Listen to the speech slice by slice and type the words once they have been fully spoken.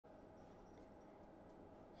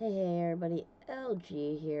Hey everybody,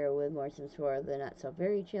 LG here with more Sims 4 The Not So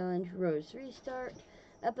Very Challenge Rose Restart,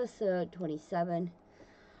 episode 27.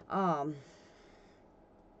 I'm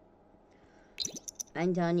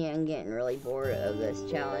telling you, I'm getting really bored of this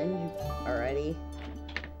challenge already.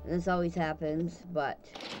 And this always happens, but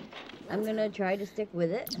I'm gonna try to stick with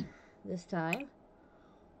it this time.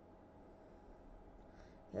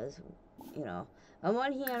 Because, you know, on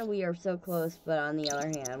one hand we are so close, but on the other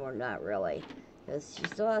hand we're not really. Because she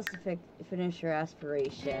still has to finish her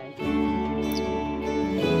aspiration.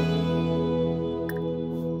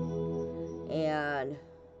 And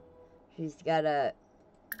she's got to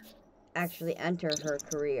actually enter her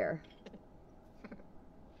career.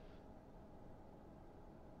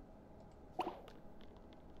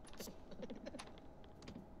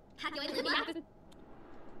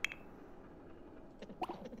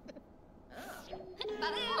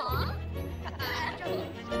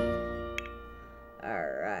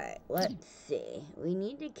 Alright, let's see. We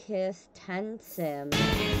need to kiss 10 Sims. We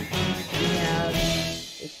have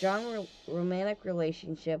a strong romantic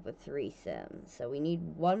relationship with 3 Sims. So we need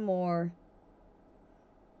one more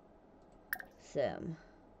Sim.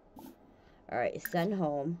 Alright, send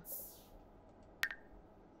home.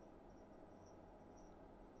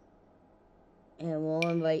 And we'll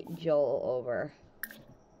invite Joel over.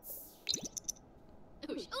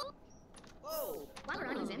 Whoa!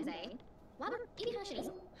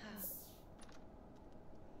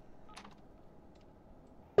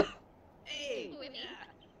 Hey!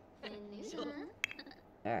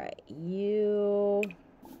 Alright, you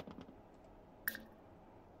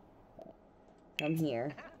come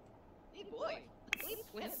here. Hey boy!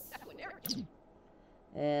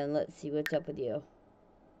 And let's see what's up with you.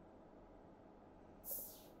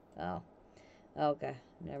 Oh. Okay,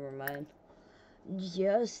 never mind.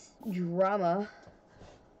 Just drama.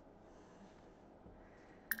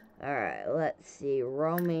 Alright, let's see.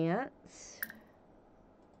 Romance.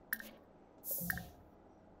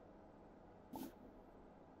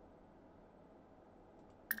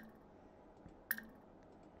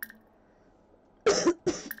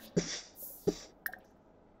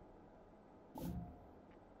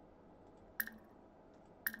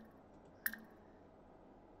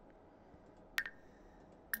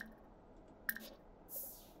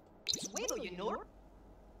 Wait till you know.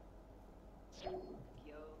 Yo.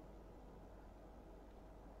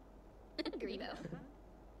 Grebo.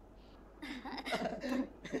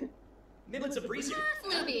 Niblet's a breezer.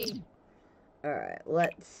 Floopy. Alright,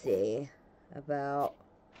 let's see about...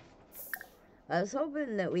 I was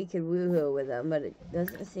hoping that we could woohoo with them, but it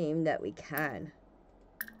doesn't seem that we can.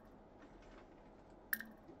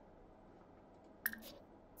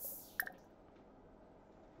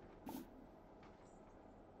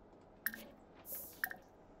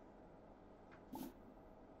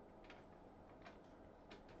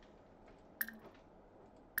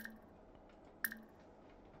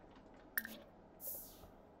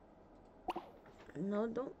 No,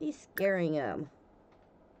 don't be scaring him.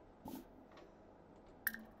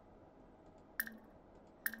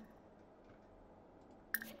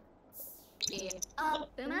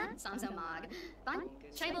 Boomer, Samsung Mog. Fun,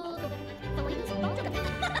 Tribal, Feliz,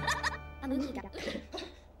 Amuka.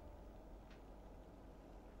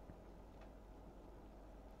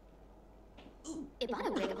 Ibana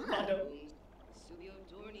Wiggle. Subio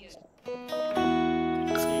Dornius.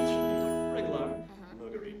 Regular.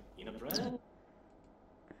 Marguerite. Ina bread.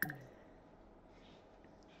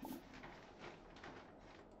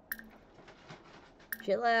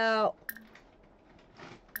 Chill out.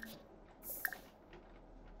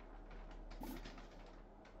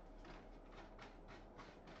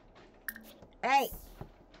 Hey!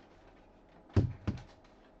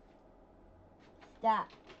 Stop.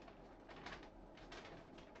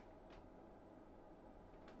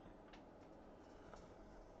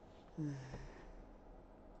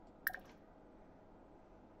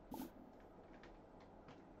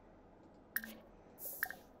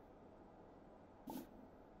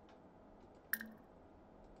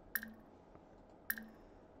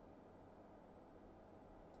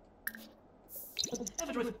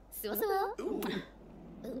 Everdrive. Suo. Ooh.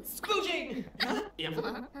 Spooging! Yeah,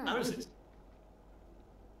 Arusis.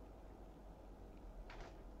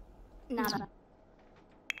 Naba.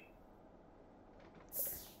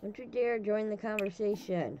 Don't you dare join the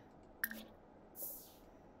conversation.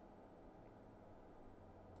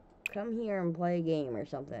 Come here and play a game or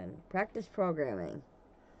something. Practice programming.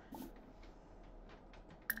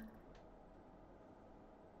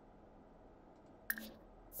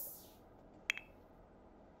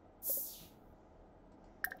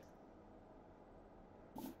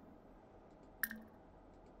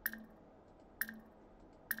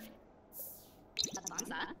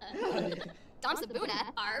 Dom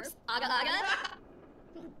Sabuna, Arbs, Aga Aga.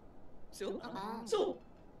 So? Uh-uh. So?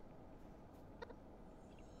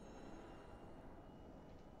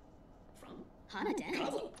 From? Hana Den.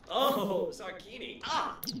 Kabla. Oh, Sarkini.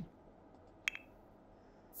 Ah!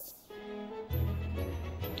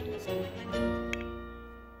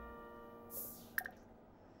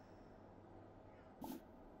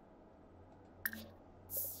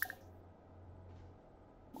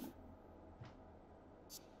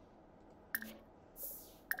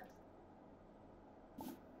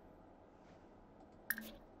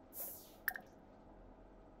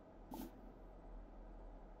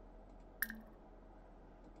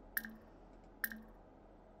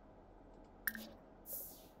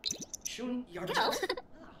 Shun Go. Yarda.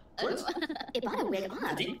 Ooh. Ibana wig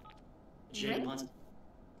up. Deep. Jane Pons.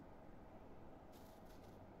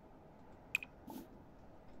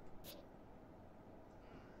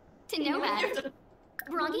 Tinora.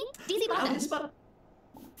 Brongi, DZ Banda. Spot.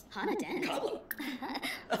 Hana Den. Kabla.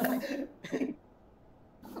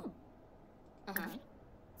 Uh-huh.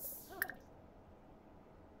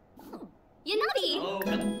 Oh. Yanabi. Oh,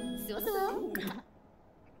 Susu.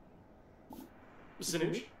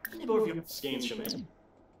 Sanush. Niborvio. Skanes Shaman.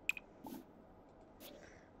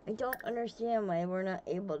 I don't understand why we're not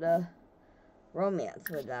able to romance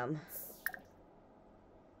with them.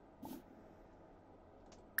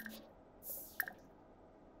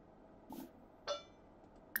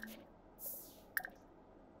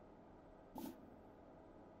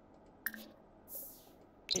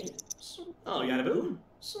 Oh, Yadabu.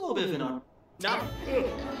 Slow bit in our. Now.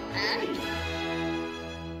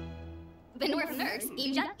 Benor from Nerds.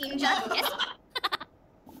 Inja, yes.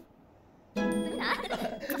 Luna.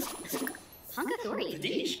 Honka Thori.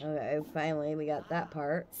 Dish. Okay, finally we got that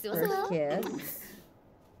part. So- First kiss.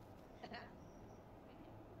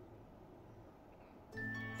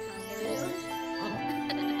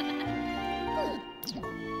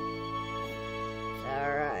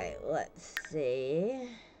 Alright, let's see.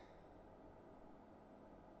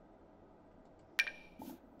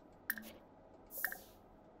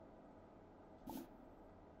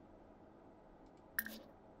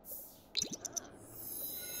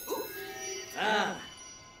 Ah.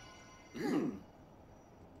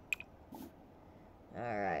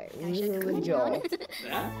 Alright, I should Ryu cool and down. Joel.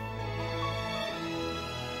 That?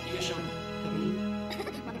 Yesham.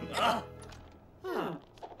 Ah. Ah.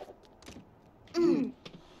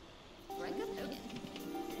 Break up Hogan.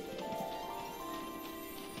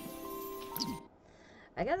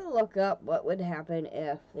 I gotta look up what would happen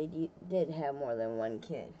if they did have more than one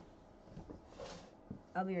kid.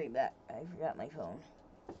 I'll be right back. I forgot my phone.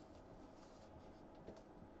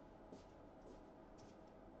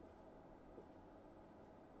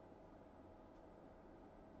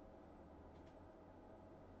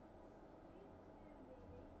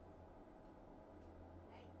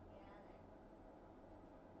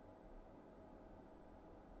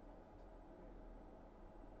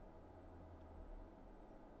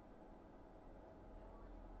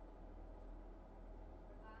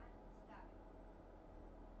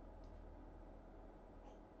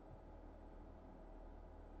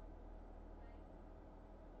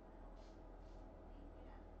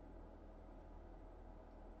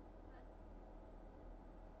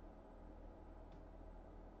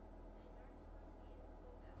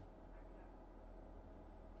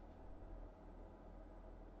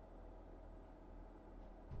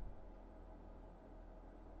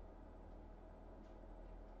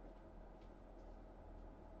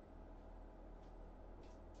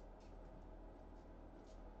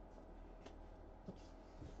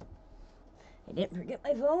 I didn't forget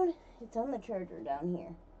my phone. It's on the charger down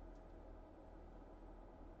here.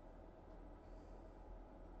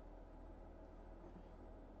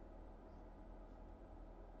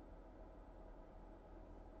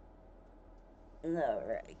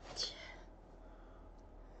 Alright.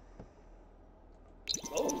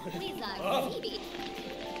 Oh. Lisa, Oh. Phoebe.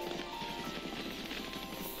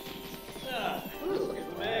 Ah. Look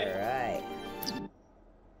at the way. Alright.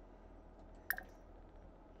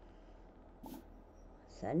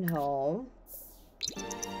 Send home.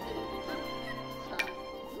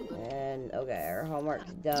 And, okay, our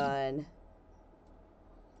homework's done.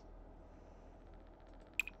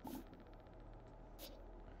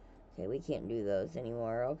 Okay, we can't do those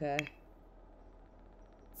anymore, okay.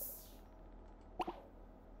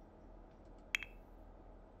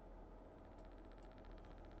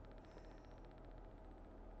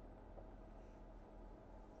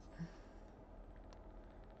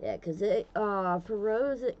 Yeah, because it, for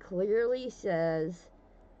Rose, it clearly says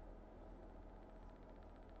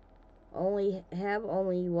only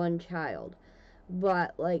one child.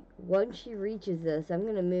 But like once she reaches this, I'm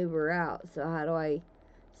gonna move her out. So how do I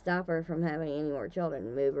stop her from having any more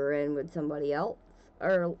children? Move her in with somebody else,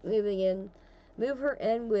 or move her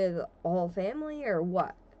in with a whole family, or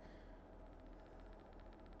what?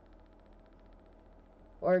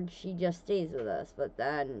 Or she just stays with us, but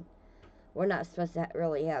then we're not supposed to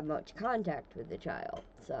really have much contact with the child,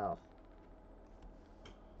 so.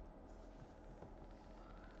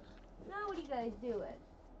 Now what are you guys doing?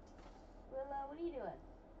 Willow, what are you doing?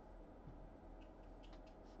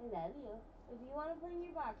 I love you. If you want to play in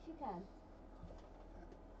your box, you can.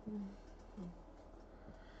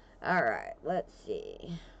 Alright, let's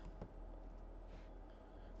see.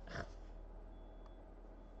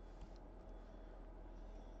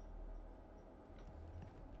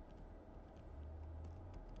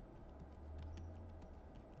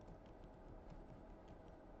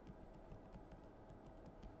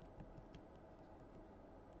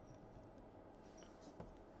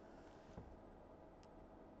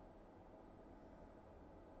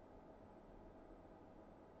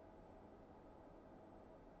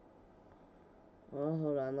 Oh,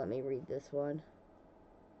 hold on, let me read this one.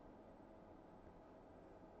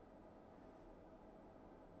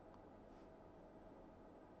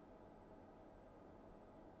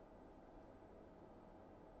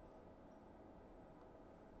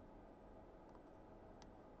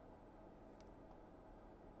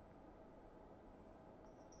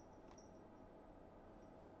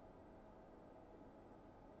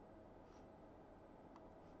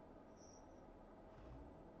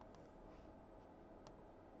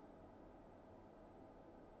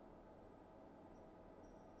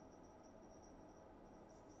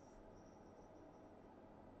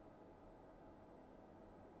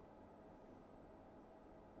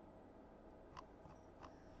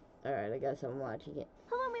 Alright, I guess I'm watching it.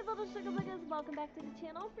 Hello my little sugar buggers, welcome back to the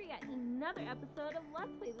channel for yet another episode of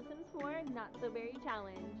Let's Play The Sims 4 Not So Very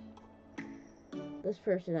Challenge. This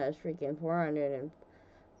person has freaking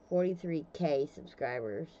 443k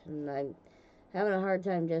subscribers, and I'm having a hard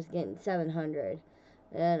time just getting 700.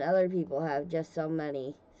 And other people have just so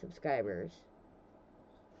many subscribers.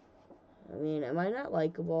 I mean, am I not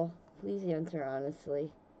likable? Please answer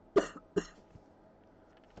honestly.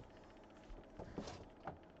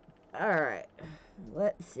 Alright,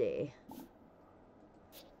 let's see.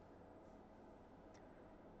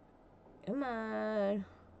 Come on.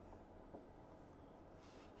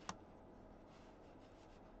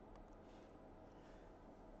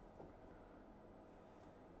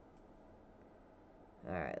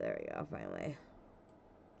 Alright, there we go, finally.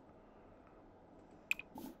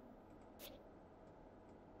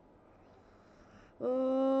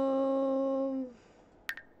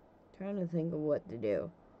 Trying to think of what to do.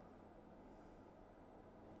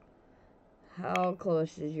 How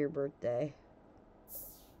close is your birthday?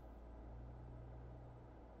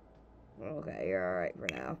 Okay, you're alright for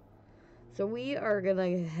now. So we are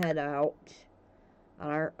gonna head out on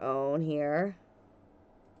our own here.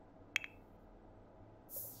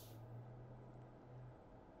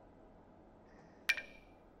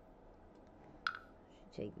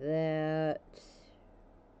 Take that.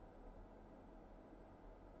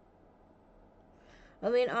 I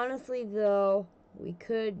mean, honestly though, we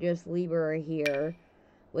could just leave her here.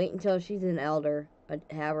 Wait until she's an elder.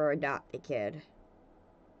 Have her adopt a kid.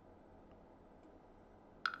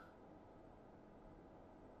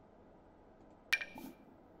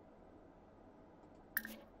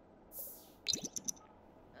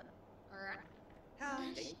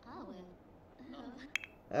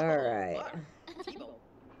 Alright.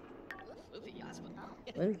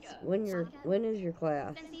 When is your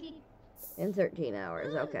class? In 13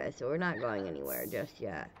 hours. Okay, so we're not going anywhere just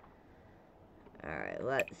yet. Alright,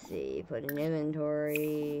 let's see. Put in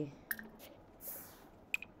inventory.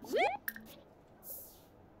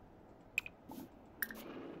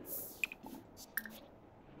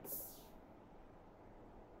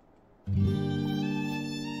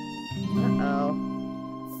 Uh-oh.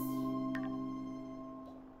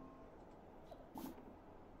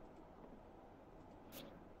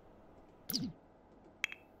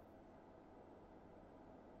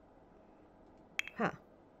 Huh.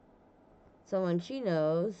 Someone she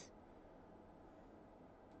knows.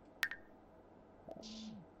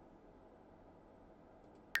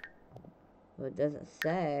 Well, it doesn't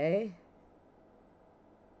say.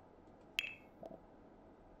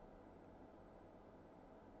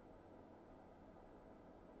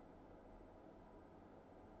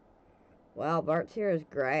 Wow, Bart's hair is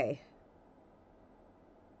gray.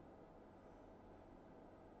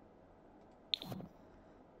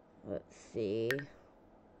 Let's see.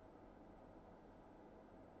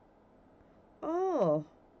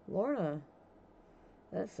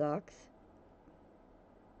 That sucks.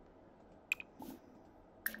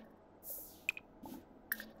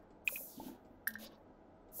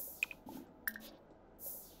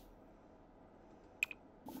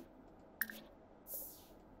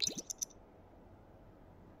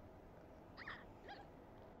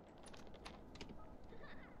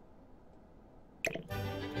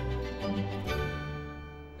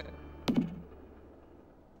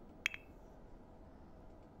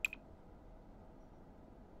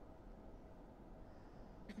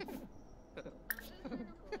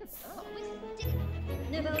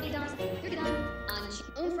 Niveau die dans, Gurgadon, Anch,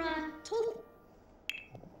 Umfra, Tol.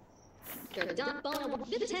 Gurgadon, Bono,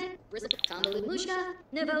 Bibiten, Rizal, Tombalu, Mushka,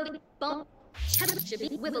 Niveau, Bon, Chebba,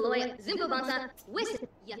 Shabi, Wiveloy, Zimbo Bonsa, Whist,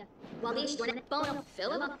 Ya, Walish, Dornet, Bono,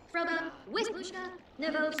 Philip, Frobo, Whist, Mushka,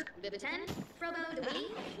 Niveau, Bibiten, Frobo,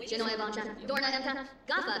 Dewey, Genoa Boncha, Dorna Emka,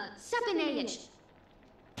 Gaffa, Sepinayich.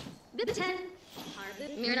 Bibiten,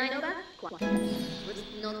 Harvard, Mirnainova, Qua,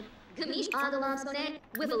 no, Gamish, Adalon, Sone,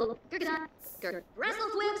 Wiveloy, Gurgadon, Wrestle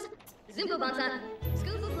Whips, Zimbo Bonsa,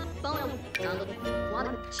 Scoofle, Bono, Gumbo,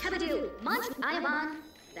 Wabba, Chabadoo, Munch, Ayaban,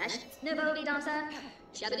 Vesh, Nivodi Dansa,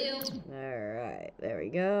 Chabadoo. Alright, there we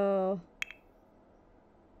go.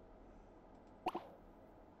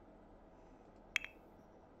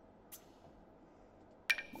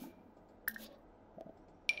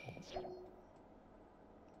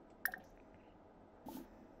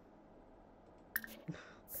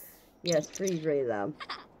 Yes, freeze ray them.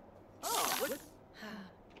 Oh, what?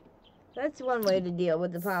 That's one way to deal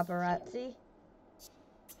with the paparazzi.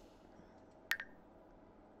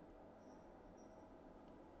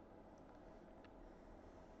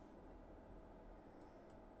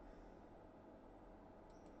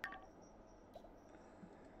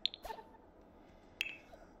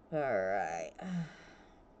 Alright.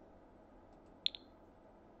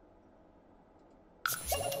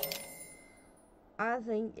 I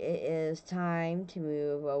think it is time to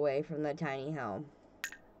move away from the tiny home.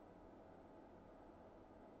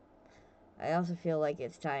 I also feel like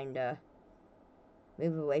it's time to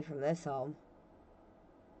move away from this home.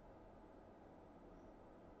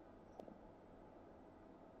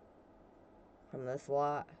 From this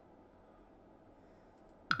lot.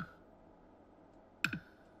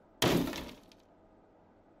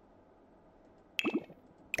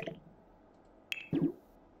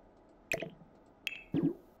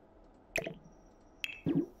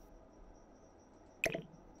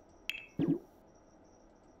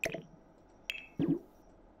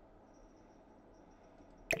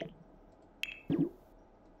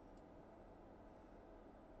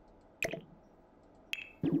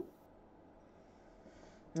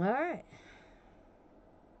 All right.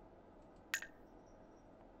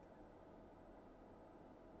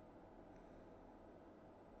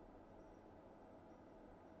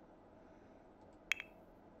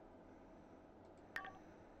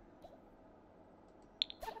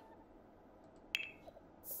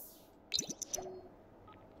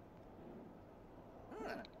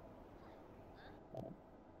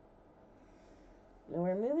 And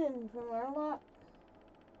we're moving from our lot.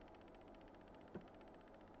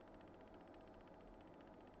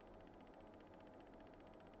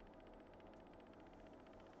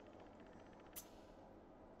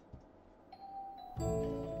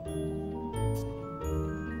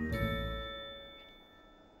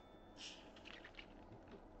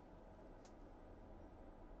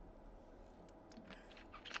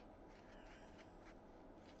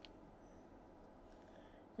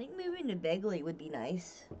 I think moving to Begley would be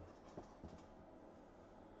nice.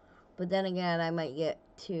 But then again, I might get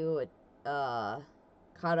too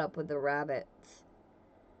caught up with the rabbits.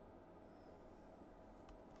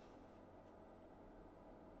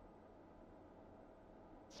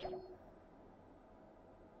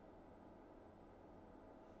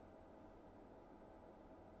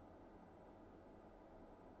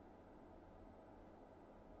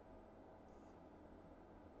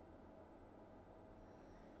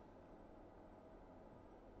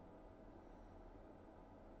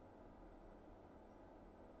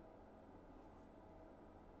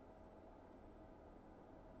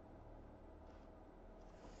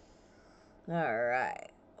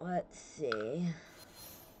 Alright, let's see.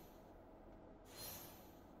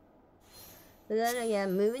 But then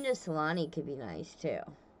again, moving to Solani could be nice too.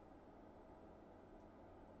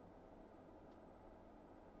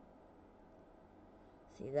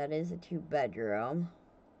 See, that is a 2-bedroom.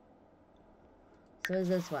 So is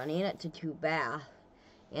this one, and it's a 2-bath.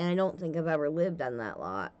 And I don't think I've ever lived on that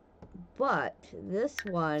lot. But this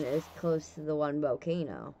one is close to the one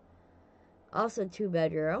volcano. Also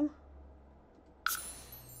 2-bedroom.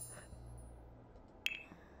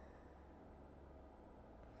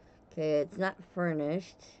 Okay, it's not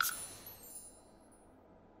furnished.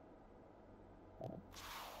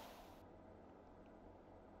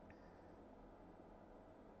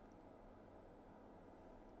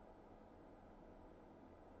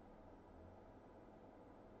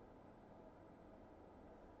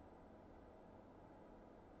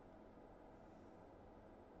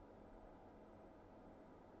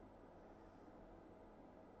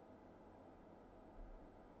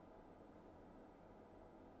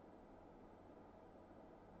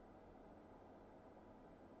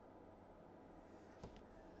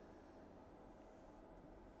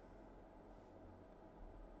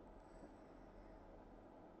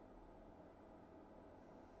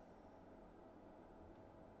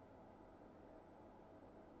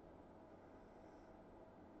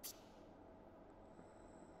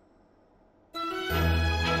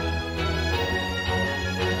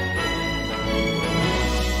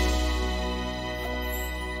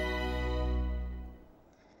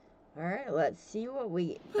 Alright, let's see what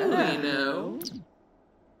we know.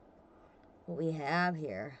 what we have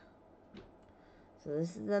here. So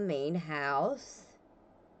this is the main house.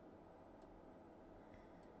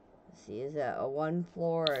 Let's see, is that a 1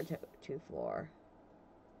 floor or 2 floor?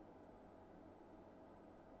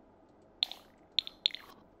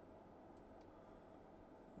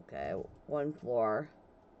 Okay, 1 floor.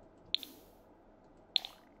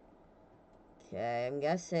 Okay, I'm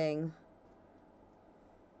guessing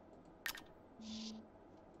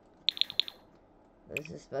this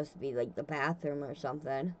is supposed to be like the bathroom or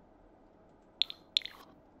something.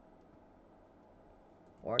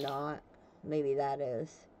 Or not. Maybe that is.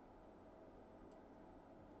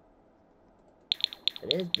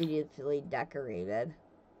 It is beautifully decorated.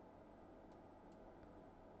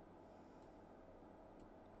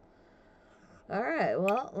 Alright,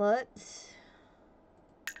 well, let's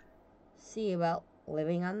see about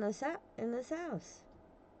living on this in this house.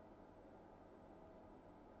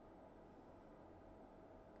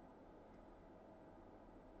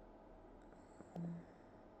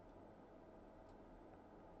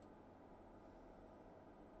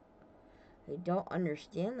 I don't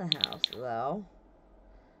understand the house, though.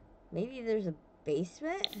 Maybe there's a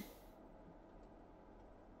basement?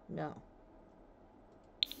 No.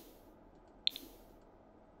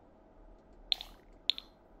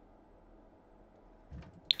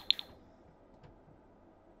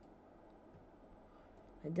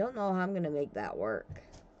 I don't know how I'm gonna make that work.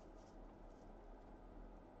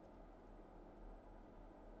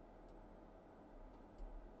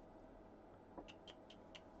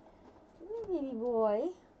 Come here, baby boy.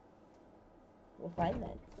 We'll find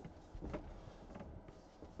that.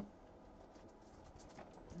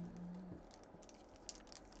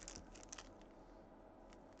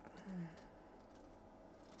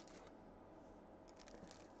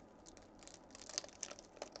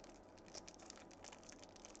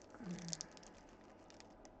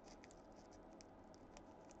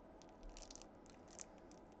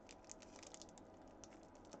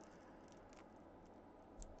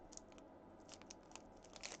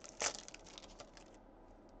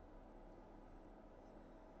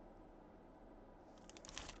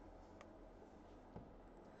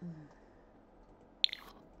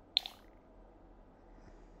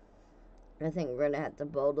 I think we're gonna have to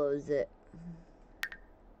bulldoze it.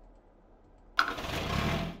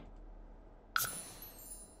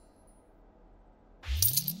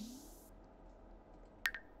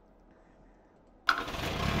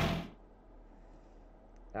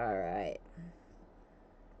 Alright.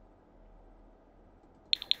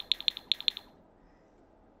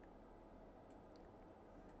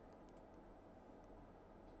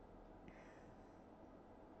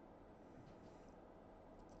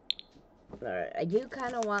 Alright, I do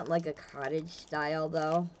kind of want like a cottage style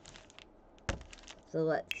though. So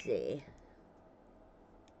let's see.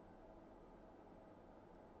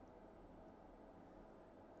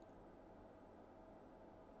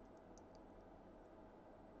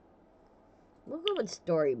 We'll go with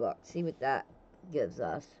Storybook, see what that gives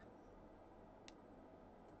us.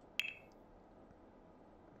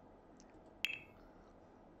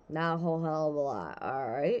 Not a whole hell of a lot,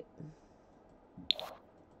 alright.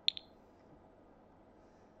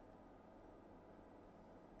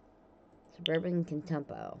 Suburban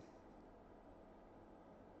Contempo.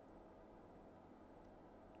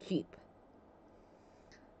 Cheap.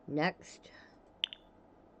 Next.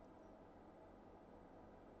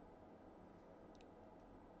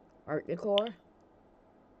 Art decor.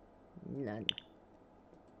 None.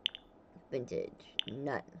 Vintage.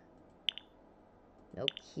 None. No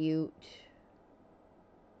cute.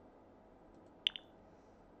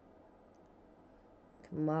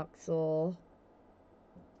 Moxel.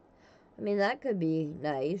 I mean, that could be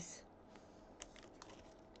nice.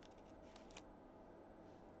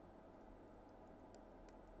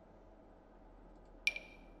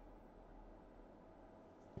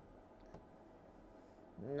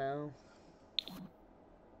 No.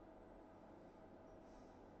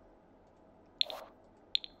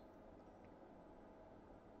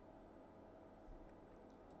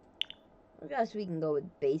 I guess we can go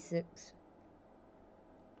with basics.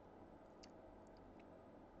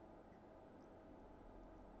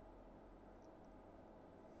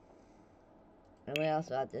 And we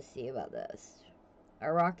also have to see about this.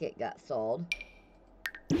 Our rocket got sold.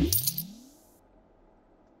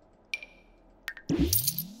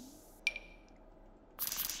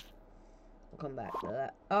 We'll come back to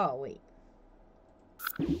that. Oh, wait.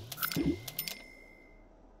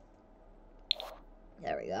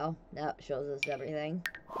 There we go. That shows us everything.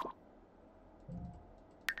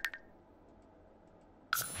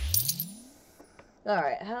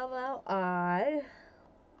 Alright, how about I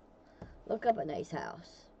look up a nice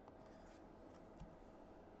house?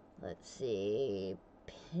 Let's see.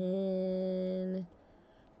 Pinterest.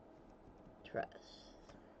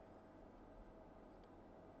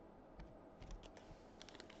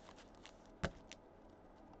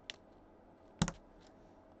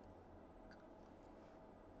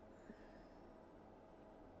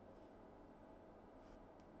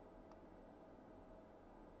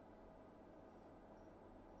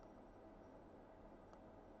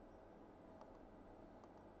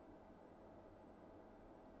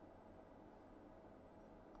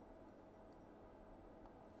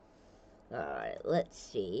 Alright, let's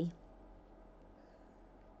see.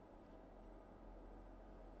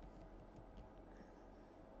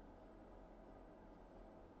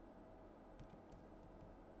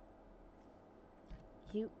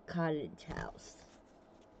 Cute cottage house.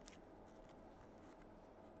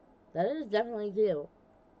 That is definitely cute.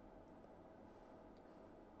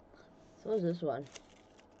 So is this one.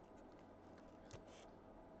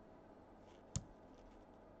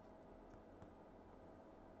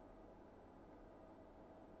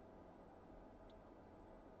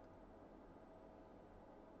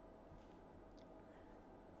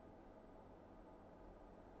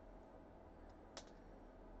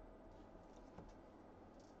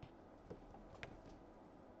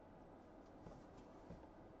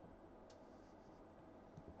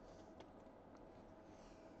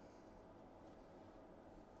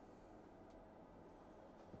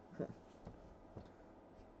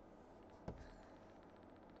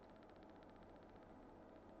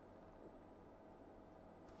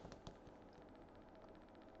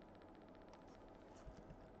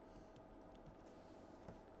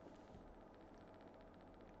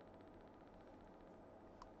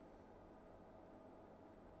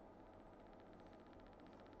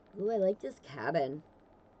 Ooh, I like this cabin.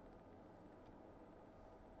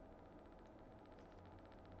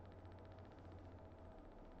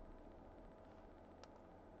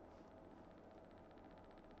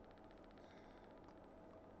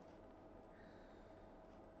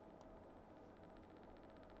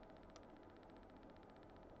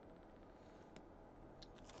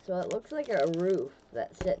 So it looks like a roof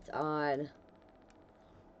that sits on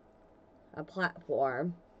a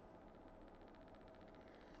platform.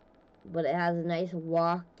 But it has a nice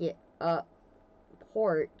walk it up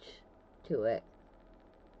porch to it.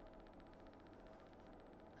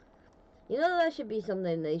 You know, that should be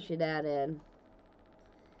something they should add in,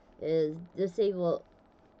 is disabled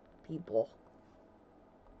people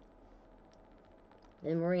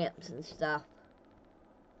and ramps and stuff.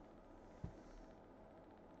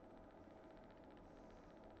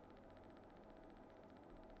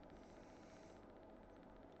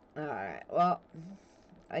 Alright, well,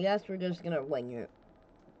 I guess we're just gonna wing it.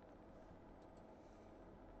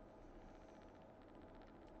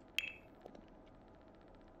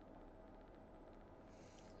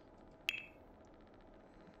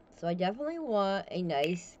 So I definitely want a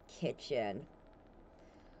nice kitchen.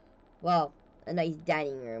 Well, a nice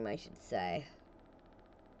dining room, I should say.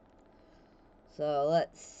 So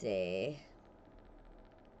let's see.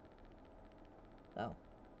 Oh.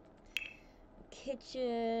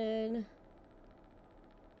 Kitchen.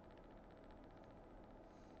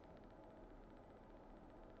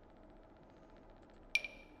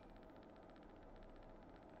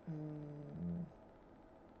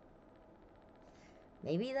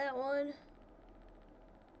 Maybe that one?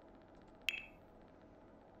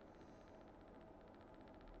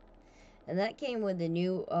 And that came with the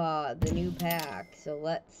new pack, so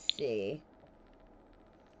let's see.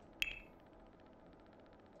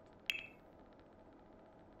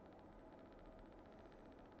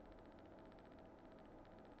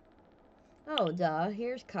 Oh, duh.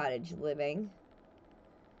 Here's cottage living.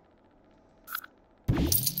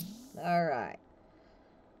 Alright.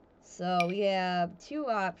 So we have two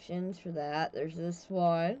options for that. There's this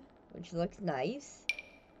one, which looks nice.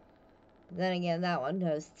 Then again, that one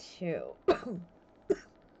does too.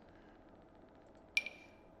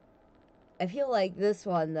 I feel like this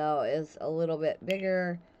one, though, is a little bit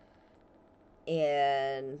bigger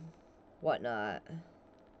and whatnot.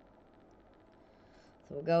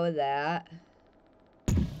 So we'll go with that.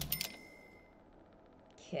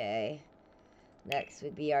 Okay. Next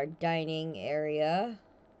would be our dining area.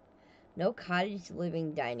 No cottage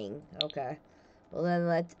living dining. Okay. Well, then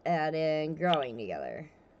let's add in growing together.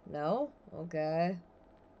 No? Okay.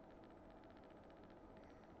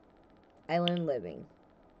 Island living.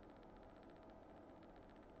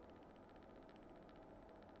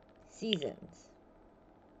 Seasons.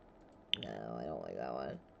 No, I don't like that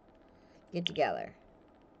one. Get together.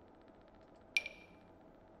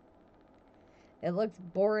 It looks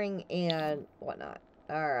boring and whatnot.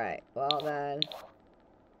 Alright, well then.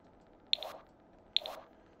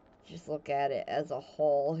 Just look at it as a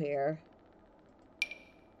whole here.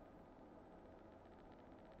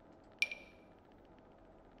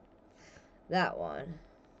 That one.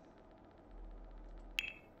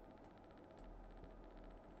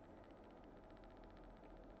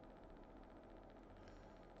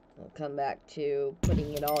 We'll come back to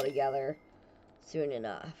putting it all together soon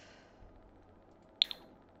enough.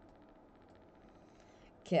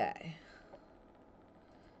 Okay.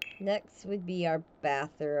 Next would be our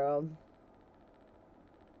bathroom.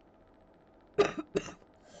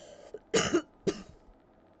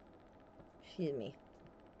 Excuse me.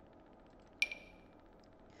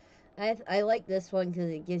 I like this one because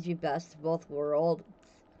it gives you best of both worlds.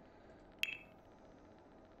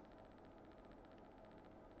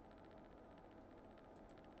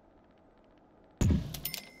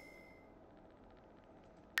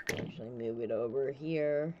 Actually move it over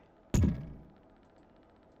here.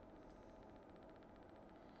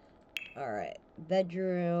 Alright,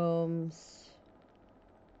 bedrooms.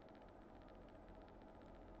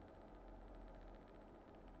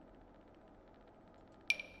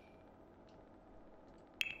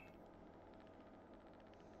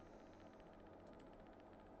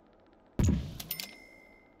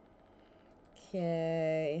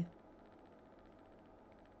 Okay.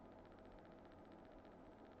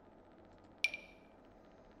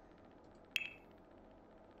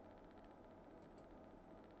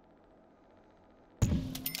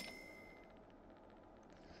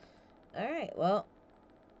 Alright, well.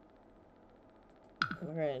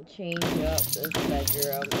 We're going to change up this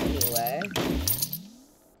bedroom anyway.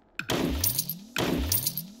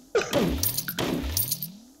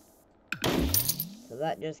 So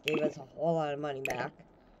that just gave us a whole lot of money back.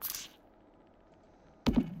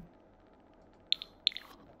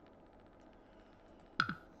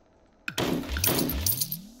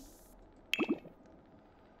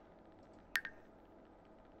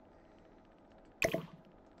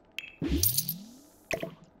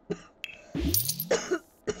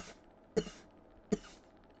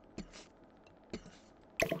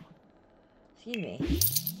 Excuse me.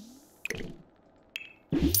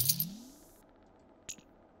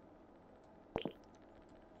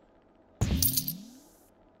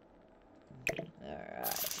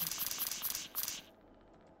 Alright.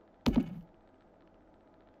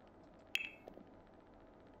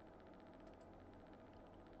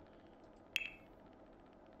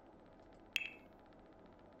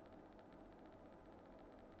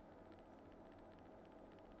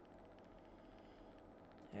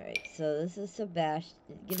 Alright, so this is gonna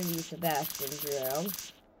be Sebastian's room.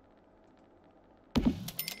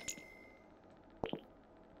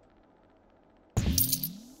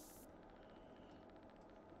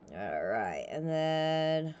 Alright, and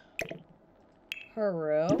then her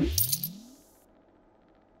room.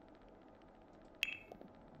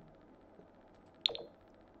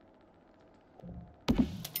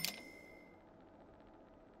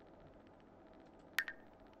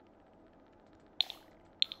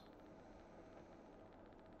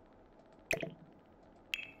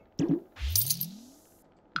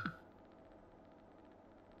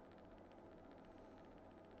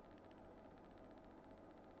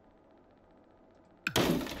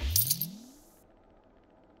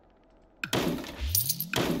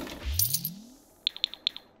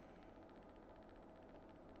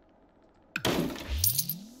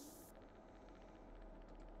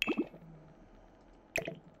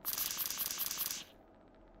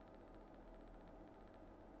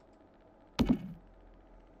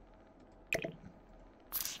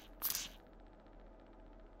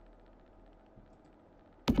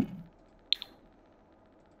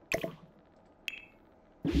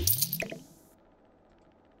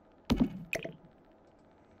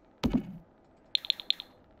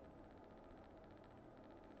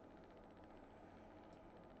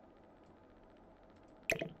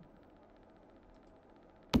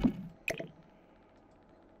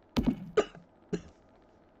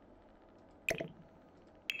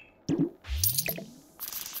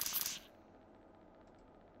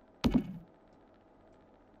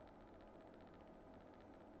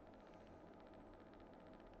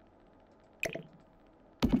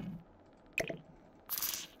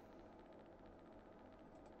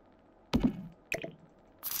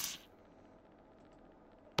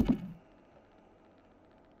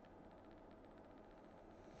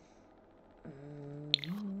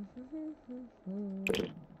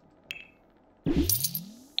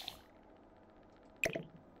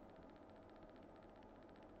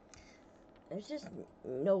 There's just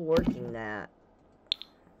no working that.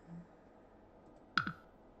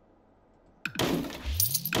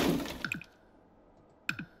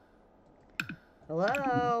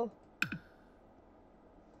 Hello?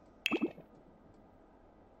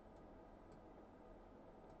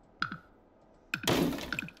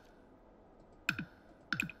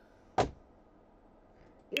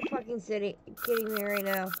 You're fucking kidding me right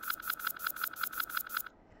now.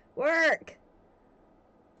 Work!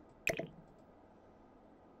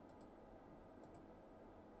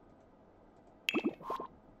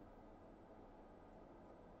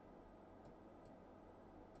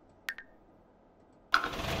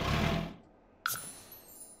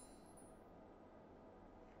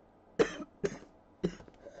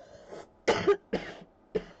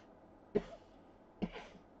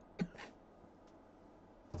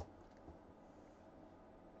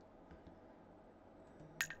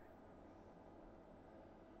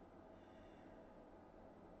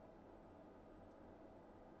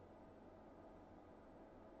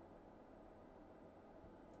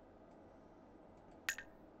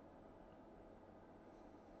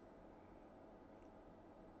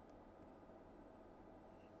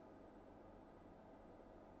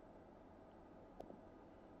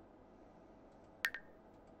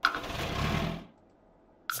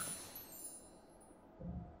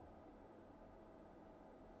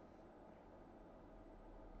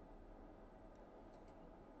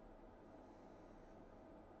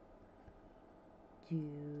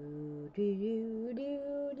 Do, do, do,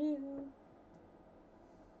 do, do.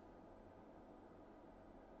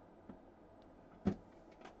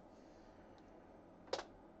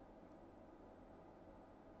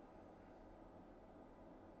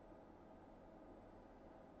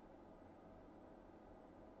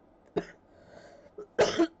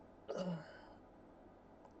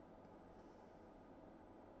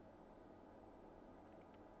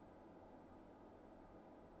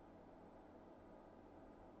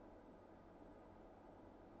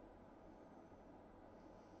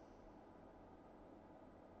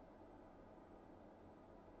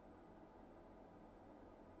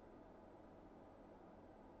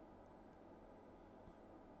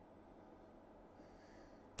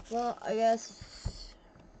 Well, I guess.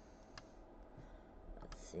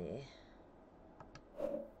 Let's see.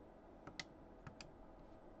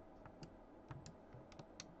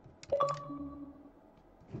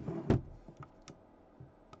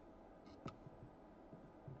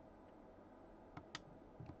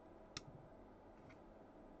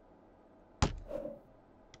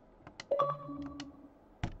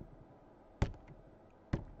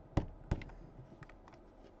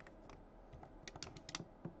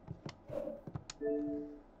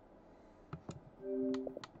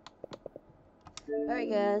 Alright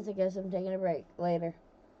guys, I guess I'm taking a break. Later.